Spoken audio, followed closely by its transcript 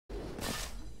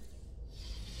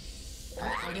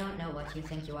I don't know what you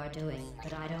think you are doing,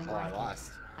 but I don't Oh, like I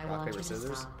lost. it. I Rock, want paper, you to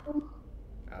scissors? stop.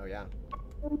 Oh, yeah.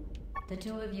 The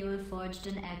two of you have forged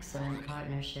an excellent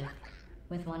partnership,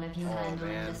 with one of you Oh,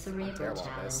 handling man. the I'm cerebral terrible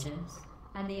at this. challenges,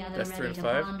 and the other That's 3 ready and to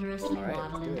 5. ponderously All right,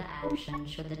 waddle let's do into it. action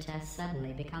should the test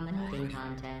suddenly become an eating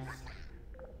contest.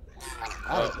 Oh,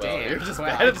 well, damn. you're just Well,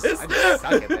 bad at this. I just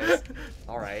suck at this.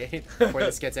 Alright. Before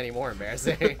this gets any more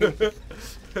embarrassing. Let's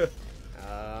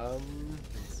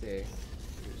see.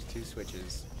 There's 2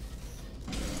 switches.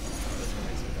 Oh, this one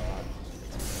makes me go up.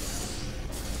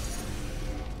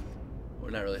 We're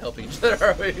not really helping each other,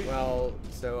 are we? Well,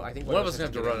 so I think one of us is has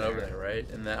going to have to get run in over there, right?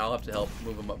 And then I'll have to help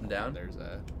move them up and down. There's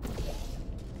a...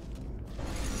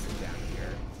 down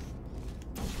here.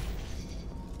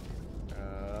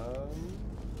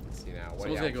 Let's see now. What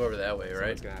Someone's going to go over that way,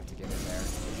 right? Someone's going to have to get in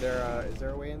there. Is there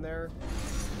a way in there?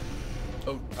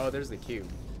 Oh, there's the cube.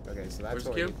 Okay, so that's Where's the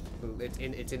what cube?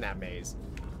 It's in that maze.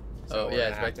 Oh, we're yeah, gonna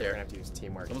it's have back to- there. We're gonna have to use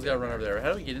teamwork. Someone's to got to get run over there.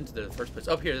 How do we get into the first place?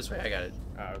 Up here, this way. I got it.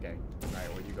 Oh, okay. Alright,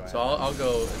 well, you go ahead. So I'll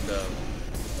go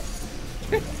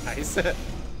and Nice.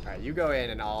 Alright, you go in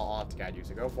and I'll have to guide you.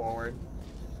 So go forward.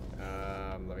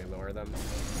 Let me lower them.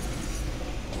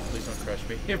 please don't crush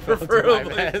me. I'll do my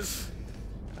Preferably. best.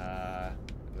 And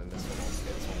then this one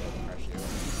won't crush you.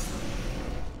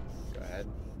 Go ahead.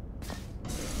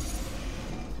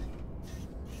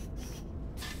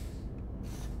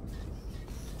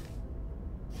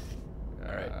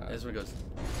 Alright, this one goes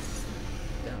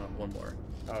down on one more.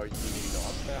 Oh, you need to go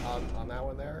up there on that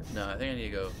one there? No, I think I need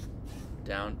to go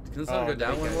down. Can this one go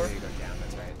down one more? You go down,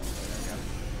 that's right. There you go.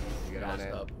 You get Yeah, on it's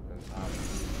it. up. And up.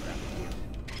 Grab the cube.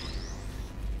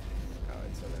 Oh,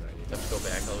 and so then I need Have to go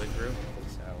back all the way through. I think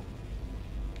so.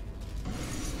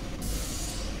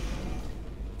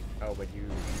 Oh, but you... I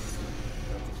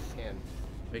don't think you can.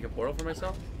 Make a portal for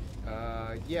myself?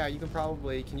 Yeah, you can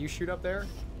probably... Can you shoot up there?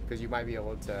 Because you might be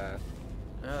able to...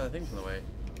 The thing's in the way.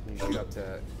 Can you shoot up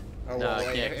to... Oh, No, well, I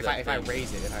can't, if 'cause I that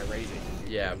raise it, can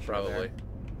you Yeah, shoot up probably. there?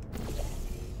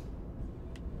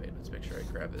 Wait, let's make sure I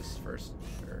grab this first.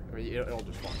 Or... I mean, it'll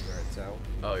just walk through it, so...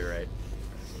 Oh, you're right.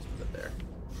 Let's put it there.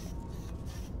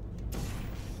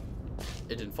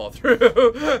 It didn't fall through.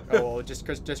 Oh, well, just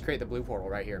create the blue portal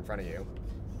right here in front of you.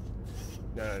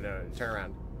 No, turn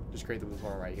around. Just create the blue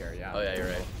portal right here, yeah. Oh, yeah, you're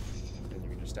right. And you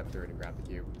can just step through it and grab the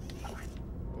cube.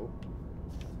 Oh.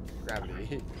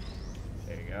 Gravity.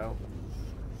 There you go.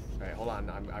 Alright, hold on.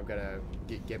 I'm gonna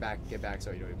get back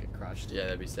so you don't get crushed. Yeah,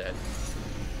 that'd be sad.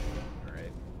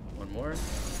 Alright. One more.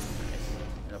 Nice.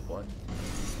 And up one.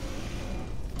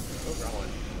 Oh, wrong one.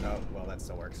 Oh, well, that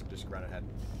still works. Just run ahead.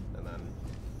 And then...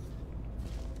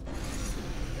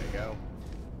 There you go.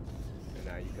 And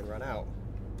now you can run out.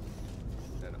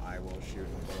 And I will shoot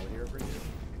a portal here for you.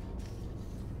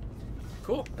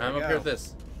 Cool. Now I'm There you up here go. with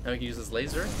this. Now we can use this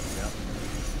laser. Yep.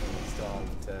 Still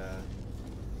have to...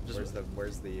 Just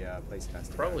Where's the place it has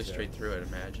to probably go to? straight through, I'd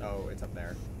imagine. Oh, it's up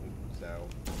there. So...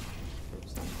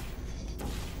 Oops.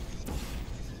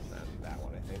 And that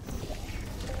one, I think.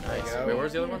 There you Nice. go. Wait,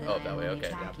 where's the other one? That Oh, I that am way, only okay.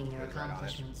 Tracking your Yep, right on it.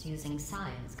 accomplishments using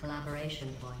science collaboration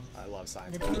points. I love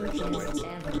science The truth collaboration is points.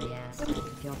 that every aspect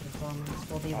of your performance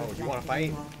will be Oh, reflected you wanna fight?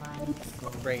 in your final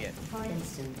score. Bring it. For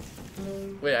instance,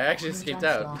 Blue, Wait, I actually you escaped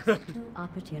just out. lost 2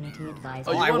 opportunity advisors.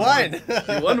 Oh, you I won won! one.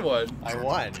 You won one. I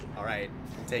won. Alright.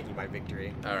 I'm taking my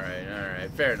victory.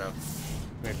 Alright. Fair enough.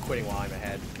 I'm quitting while I'm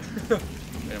ahead. Wait,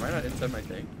 am I not inside my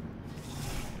thing?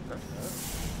 Huh?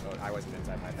 Oh, I wasn't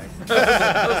inside my thing.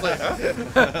 I was like, huh?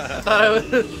 I thought I was...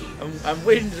 I'm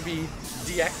waiting to be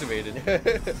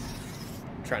deactivated.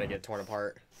 Trying to get torn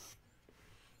apart.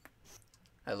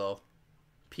 Hello.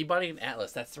 Peabody and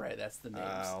Atlas, that's right, that's the names.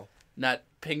 Oh. Not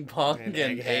ping pong An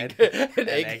and egghead. egg. An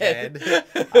Egghead.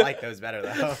 egghead. I like those better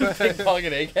though. Ping pong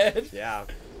and egghead. Yeah.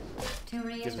 To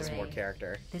reiterate, Gives us more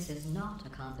character. this is not a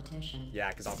competition. Yeah,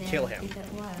 because I'll Still, kill him. if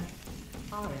it were,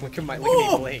 orange Look at me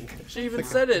Oh! blink. She even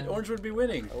said it. Orange would be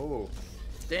winning. Oh,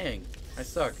 Dang. I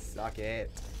suck. suck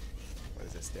it. What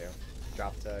does this do?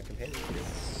 Drop the companion cube.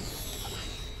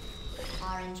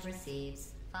 Orange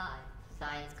receives 5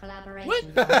 science collaboration. What?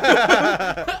 points.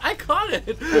 I caught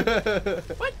it.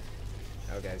 What?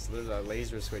 Okay, so there's a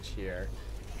laser switch here.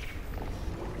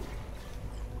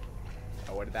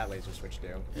 Oh, what did that laser switch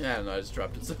do? Yeah, I don't know. I just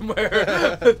dropped it somewhere.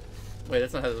 Wait,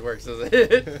 that's not how this works, is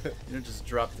it? You don't just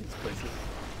drop these places.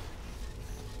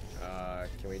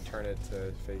 Can we turn it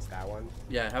to face that one?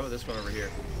 Yeah, how about this one over here?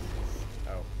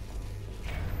 Oh.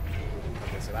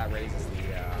 Okay, so that raises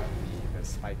the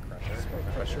spike crusher.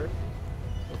 Spike crusher.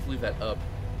 Let's leave that up,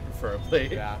 preferably.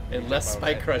 Yeah. you And can less jump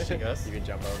over spike it. crushing us. You can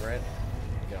jump over it.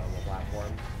 Get on the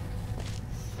platform.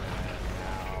 And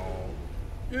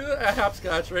now... Yeah,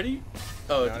 hopscotch, ready?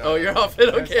 Oh, No, no, oh, no. you're off it.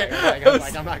 Okay. I was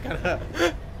like, I'm not gonna.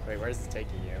 Wait, where's this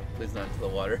taking you? Please not into the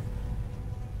water.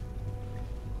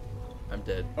 I'm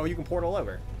dead. Oh, you can portal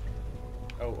over.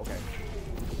 Oh, okay.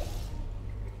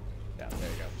 Yeah, there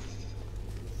you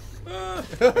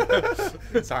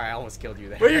go. Sorry, I almost killed you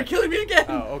there. Wait, you're killing me again.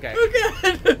 Oh, okay. Oh,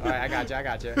 God. All right, I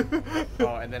got you.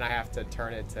 Oh, and then I have to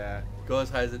turn it to. Go as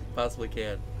high as it possibly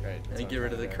can. Right. And get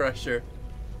rid of the crusher.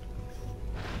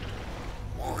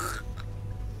 Hold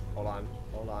on.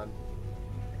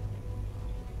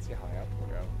 Let's see how high up we'll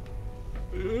go.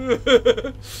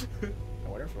 I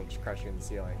wonder if we'll just crush you in the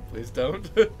ceiling. Please don't.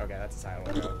 Okay, that's as high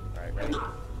as we'll go. All right, ready?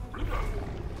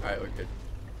 Alright, we're good.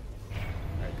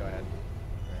 All right, go ahead.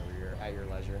 You're at your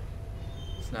leisure.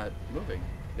 It's not moving.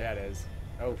 Yeah, it is.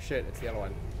 Oh shit, it's the other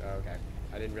one. Oh, okay.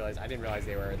 I didn't realize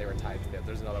they were tied to the.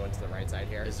 There's another one to the right side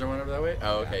here. Is there one over that way?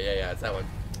 Oh, okay, yeah, it's that one.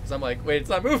 So I'm like, wait, it's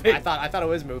not moving. I thought it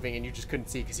was moving, and you just couldn't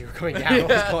see because you were going down. Yeah. It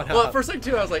was going Well, up. for a second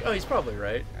too, I was like, oh, he's probably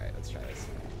right. All right, let's try this.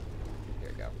 Here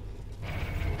we go.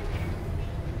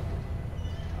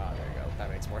 Oh, there you go. That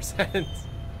makes more sense. Nice.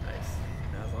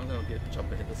 Now, as long as I don't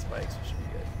jump and hit the spikes, we should be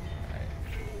good. Alright.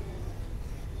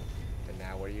 And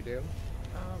now what do you do?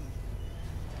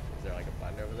 Is there like a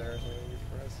button over there or something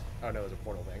for us? Oh no, it's a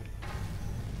portal thing.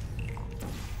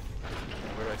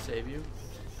 Where do I save you?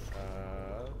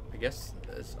 I guess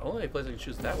it's only a place I can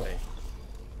choose that way.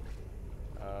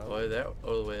 All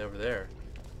the way over there.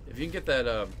 If you can get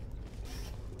that,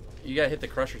 you gotta hit the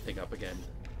crusher thing up again.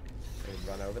 Can we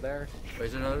run over there? Wait,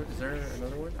 is there another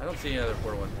one? I don't see any other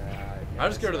portal one. Yeah, I'll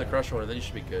just go to the crusher one, and then you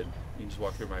should be good. You can just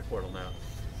walk through my portal now.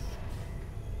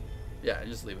 Yeah,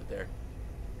 and just leave it there.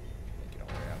 Get all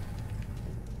the way up.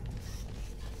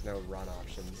 No run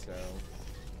option, so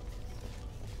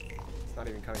it's not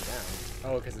even coming down.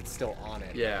 Oh, because it's still on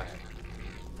it. Yeah.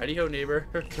 Howdy-ho, neighbor.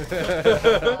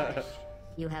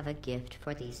 You have a gift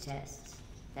for these tests.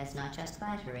 That's not just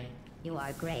flattery. You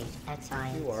are great at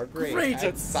science. You are great, Great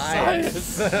at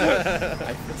science.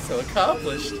 I feel so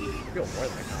accomplished. You feel more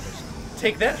than accomplished.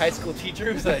 Take that, high school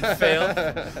teacher who said I failed.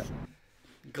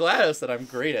 GLaDOS said I'm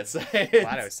great at science.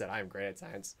 GLaDOS said I'm great at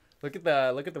science. Look at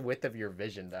the width of your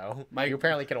vision, though. You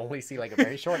apparently can only see like a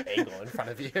very short angle in front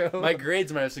of you. My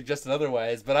grades might have suggested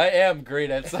otherwise, but I am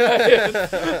great at science.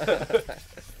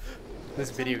 This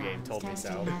video game told me so.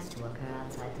 Testing has to occur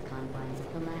outside the confines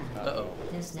of the lab. Uh-oh.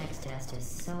 This next test is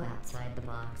so outside the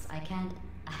box. I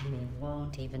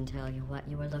won't even tell you what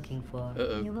you were looking for.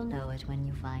 Uh-oh. You will know it when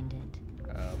you find it.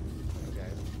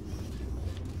 Okay.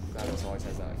 GLaDOS always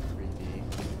has that creepy.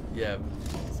 Yeah,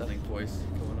 sounding voice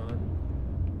going on.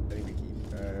 I think we keep.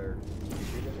 Can you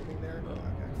shoot anything there? Oh. Okay.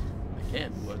 I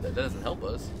can, but that doesn't help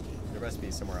us. There must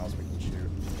be somewhere else we can shoot.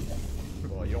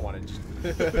 Well, you don't want to just.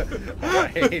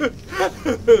 Alright.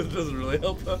 It doesn't really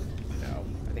help us. No,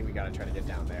 I think we gotta try to get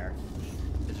down there.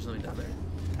 Is there something down there?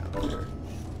 Down there.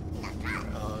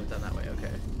 Oh, down that way,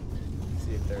 okay.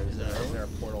 See if there's. Is there another Is there a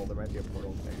portal? There might be a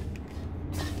portal thing.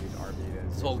 Use RB to.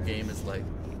 This whole game is like...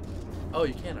 Oh,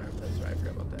 you can arm. That's right, I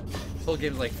forgot about that. This whole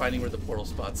game is like finding where the portal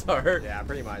spots are. Yeah,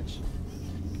 pretty much.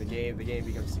 The game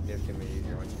becomes significantly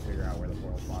easier once you figure out where the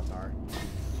portal spots are.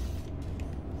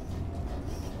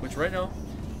 Which right now,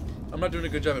 I'm not doing a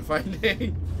good job at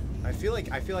finding. I feel like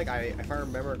if I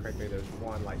remember correctly, there's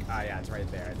one like yeah, it's right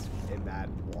there. It's in that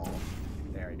wall.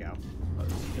 There we go. Oh,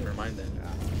 never mind then.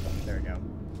 Yeah, there we go.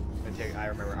 I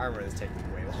remember this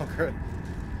taking way longer.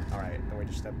 All right, then we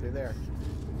just step through there.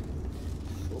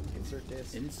 Oh, insert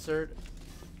disc. Insert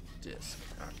disc.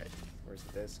 Alright. Where's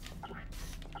the disc?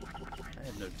 I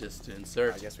have no disc to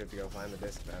insert. I guess we have to go find the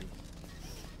disc then.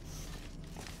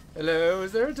 Hello,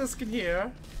 is there a disc in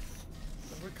here?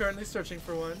 We're currently searching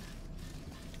for one.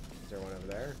 Is there one over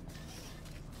there?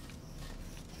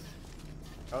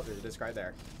 Oh, there's a disc right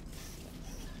there.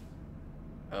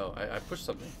 Oh, I pushed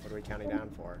something. What are we counting down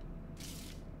for?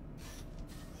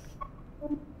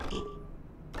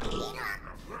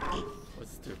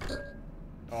 What's it do?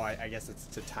 Oh, I guess it's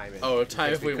to time it. Oh,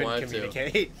 time if we couldn't want to.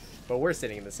 communicate. But we're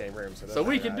sitting in the same room, so. So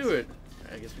we can do it.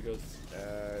 I guess we go.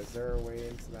 Is there a way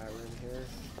into that room here?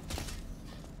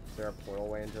 Is there a portal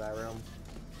way into that room?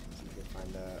 So you can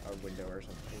find a window or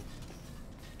something.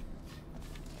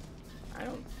 I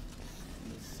don't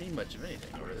see much of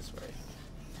anything over this way.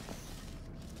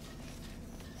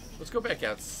 Let's go back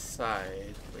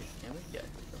outside. Wait, can we? Yeah.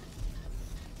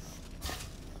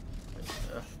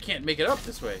 Can't make it up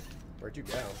this way. Where'd you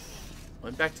go?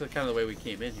 Went back to kind of the way we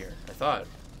came in here. I thought.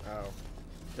 Oh.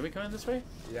 Did we come in this way?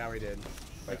 Yeah, we did.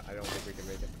 But I don't think we can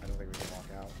make it. I don't think we can walk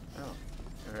out. Oh.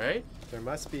 All right. There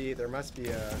must be a. I don't know,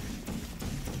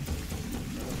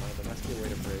 there must be a way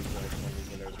to break like one of these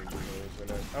windows or use one of these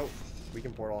windows. Oh, We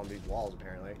can portal on these walls,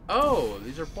 apparently. Oh,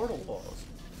 these are portal walls.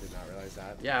 Did not realize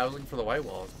that. Yeah, I was looking for the white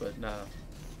walls, but no.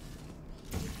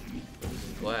 This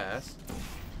is glass.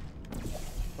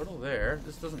 Portal there.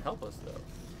 This doesn't help us, though.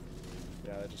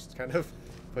 Yeah, that just kind of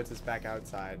puts us back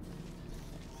outside.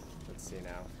 Let's see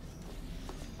now.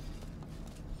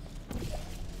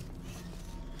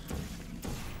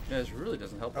 Yeah, this really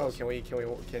doesn't help Oh, us.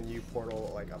 can you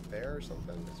portal like up there or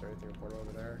something? Is there anything to portal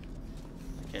over there?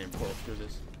 I can't even portal through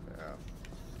this. Oh.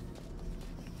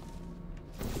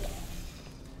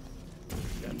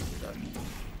 Yeah, I'm stuck. Did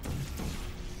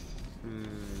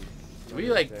Let we me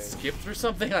like think. skip through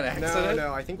something on accident?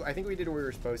 No. I think we did what we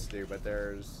were supposed to do, but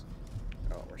there's.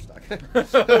 Oh, we're stuck.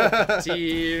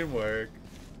 Teamwork.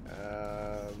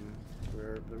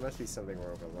 There must be something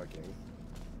we're overlooking.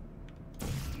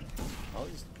 I'll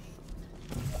just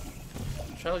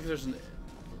try to look if there's an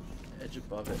edge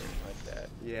above it or anything like that.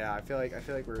 Yeah, I feel like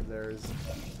there's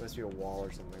must be a wall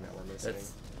or something that we're missing.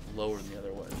 That's lower than the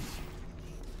other ones.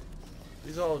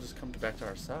 These all just come back to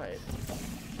our side. I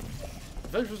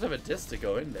thought we were supposed to have a disc to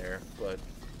go in there, but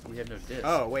we have no disc.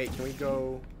 Oh wait, can we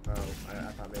go? Oh, I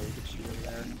thought maybe we could shoot over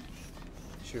there.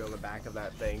 Shoot on the back of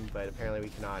that thing, but apparently we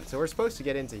cannot. So we're supposed to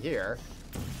get into here.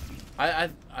 I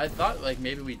thought like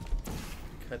maybe we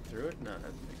cut through it. No, that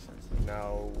doesn't make sense.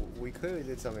 No, we clearly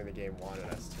did something the game wanted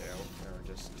us to. Or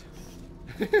just.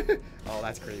 Oh,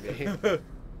 that's creepy.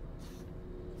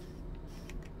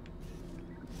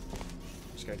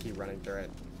 Just gonna keep running through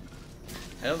it.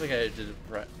 I don't think I did it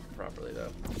properly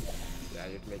though. Yeah,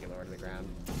 you have to make it lower to the ground.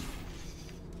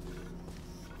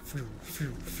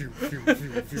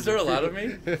 Is there a lot of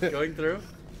me going through?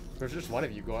 There's just one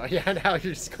of you going. Yeah, now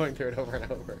you're just going through it over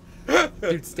and over.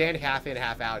 Dude, stand half in,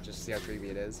 half out, just to see how creepy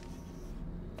it is.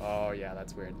 Oh yeah,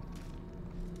 that's weird.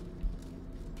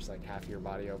 Just like half your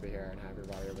body over here and half your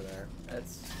body over there.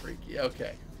 That's freaky.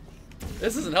 Okay.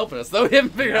 This isn't helping us though. We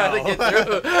haven't figured out how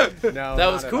to get through. No, that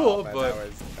was cool, all, but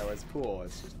that was cool.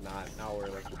 It's just not what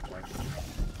we're looking for.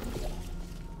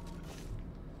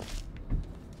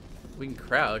 we can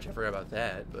crouch. I forgot about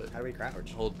that, but How do we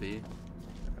crouch? hold B.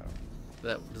 Oh,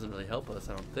 That doesn't really help us,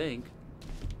 I don't think.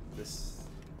 this.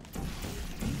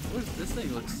 This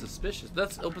thing looks suspicious.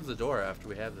 That opens the door after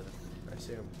we have the. I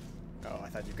assume. Oh, I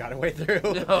thought you got away through.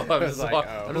 No, I I'm was just, like,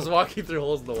 oh. I'm just walking through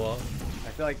holes in the wall. I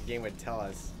feel like the game would tell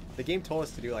us. The game told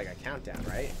us to do like a countdown,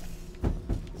 right?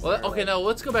 Is Well, there, okay, like- now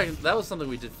let's go back. That was something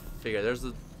we did figure. There's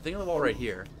the thing on the wall right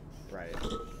here. Right.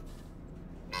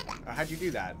 How'd you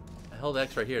do that? I held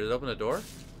X right here. Did it open a door?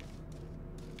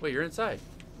 Wait, you're inside.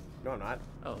 No, I'm not.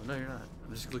 Oh, no, you're not.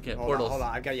 I'm just looking at Hold portals. on.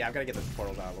 I've got to get the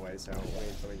portals out of the way. So let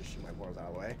me just shoot my portals out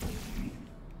of the way.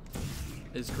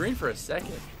 It's green for a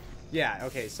second. Yeah.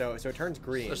 Okay. So it turns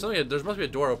green. There's something. There must be a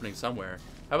door opening somewhere.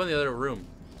 How about in the other room?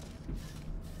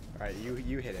 All right. You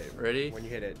hit it. Ready? When you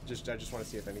hit it, I just want to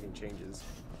see if anything changes.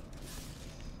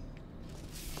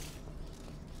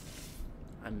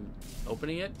 I'm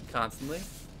opening it constantly.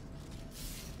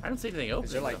 I don't see anything opening.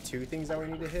 Is there like though. 2 things that we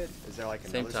need to hit? Is there like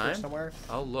Same another time? switch somewhere?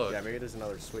 I'll look. Yeah, maybe there's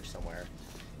another switch somewhere.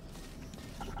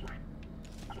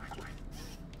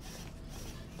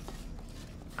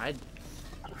 I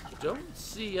don't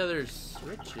see other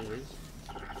switches.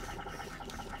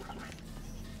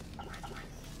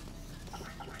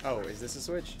 Oh, is this a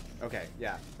switch? Okay,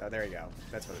 yeah. Oh, there you go.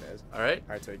 That's what it is. All right.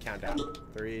 All right, so we count down.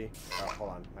 3. Oh, hold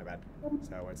on. My bad.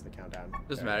 So what's the countdown?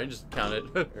 Doesn't There. matter. Just count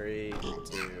it. 3,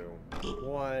 2,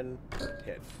 1.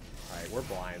 Hit. All right, we're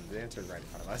blind. The answer's right in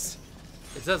front of us.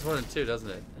 It says 1 and 2, doesn't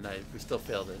it? And we still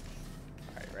failed it.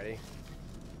 All right, ready?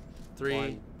 3,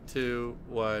 1. 2,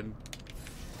 1.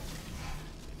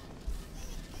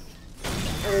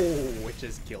 Oh, it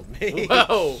just killed me.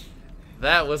 Whoa!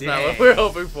 That was not what Dang. we were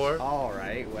hoping for. All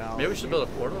right, well. Maybe we should build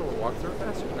a portal or walk through it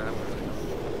faster. Nah,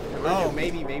 Oh,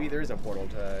 maybe there is a portal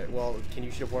to. Well, can you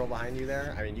shoot a portal behind you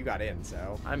there? I mean, you got in,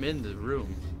 so I'm in the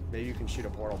room. maybe you can shoot a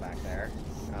portal back there,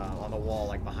 on the wall,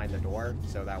 like behind the door.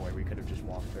 So that way we could have just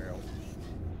walked through.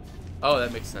 Oh,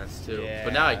 that makes sense too. Yeah,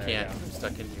 but now I there you can't. go. I'm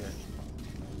stuck in here.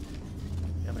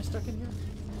 Am I stuck in here?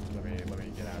 Let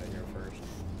me get out of here first.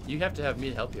 You have to have me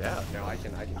to help you out. No, I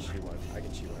can shoot one. I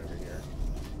can shoot one over here.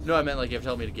 No, I meant like you have to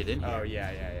help me to get in here. Oh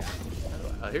yeah.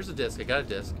 Here's a disc. I got a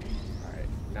disc. All right,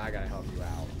 now I gotta help you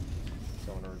out.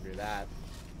 So in order to do that,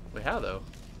 Wait, how though?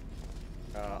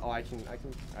 I can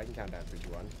count down 3, 2,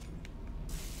 1.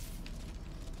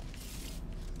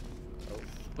 Oh.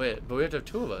 Wait, but we have to have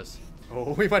 2 of us.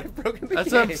 Oh, we might have broken the That's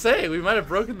game. what I'm saying. We might have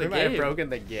broken the We game. might have broken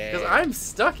the game. Because I'm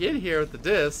stuck in here with the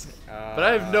disc, but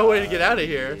I have no way to get out of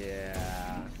here.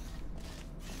 Yeah.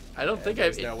 I don't think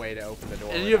There's I've. no way to open the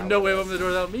door. And you have no without way to us. open the door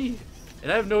without me.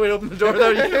 And I have no way to open the door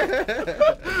without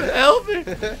you. Help me!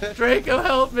 Draco,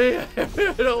 help me!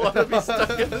 I don't want to be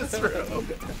stuck in this room.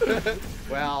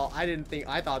 Well,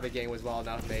 I thought the game was well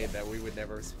enough made that we would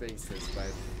never face this, but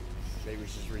maybe we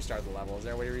should just restart the level. Is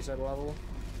there a way to restart the level?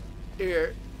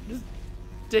 Here, just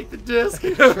take the disc.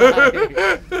 I'm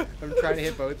trying to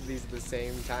hit both of these at the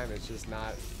same time. It's just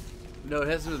not. No, it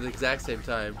has to be at the exact same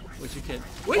time, which you can't.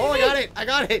 Wait, oh, I got it! I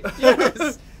got it!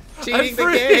 Yes! Cheating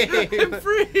the game! I'm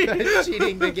free!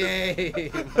 Cheating the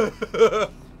game!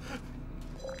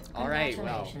 Alright,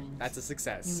 well, that's a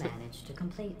success. You managed to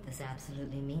complete this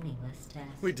absolutely meaningless test.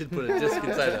 We did put a disc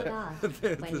inside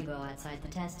When you go outside the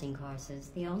testing courses,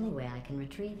 the only way I can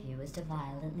retrieve you is to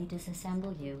violently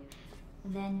disassemble you.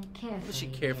 Then carefully She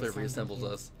carefully reassembles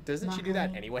us. Doesn't she do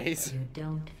that anyways? You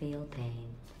don't feel pain.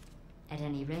 At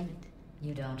any rate,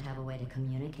 you don't have a way to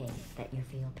communicate that you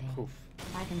feel pain. Oof.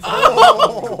 I can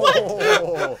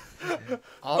Oh!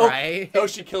 Alright. Oh,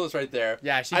 she killed us right there.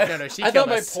 Yeah, she I killed thought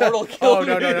my us. portal killed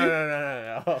me. Oh,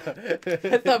 no.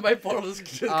 I thought my portal just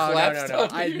collapsed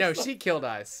on me. No, she killed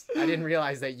us. I didn't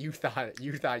realize that you thought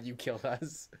you killed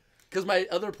us. Because my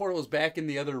other portal was back in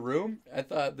the other room. I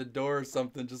thought the door or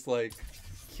something just like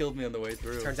killed me on the way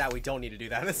through. Turns out we don't need to do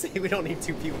that. We don't need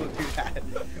two people to do that.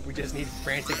 We just need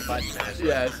frantic button mashing.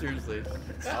 Yeah, seriously.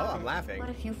 Oh, I'm laughing. What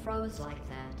if you froze like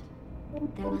that?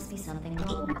 There must be something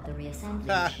wrong with the reassembly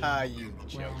machine. Haha, you Well,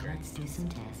 joker. let's do some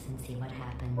tests and see what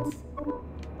happens.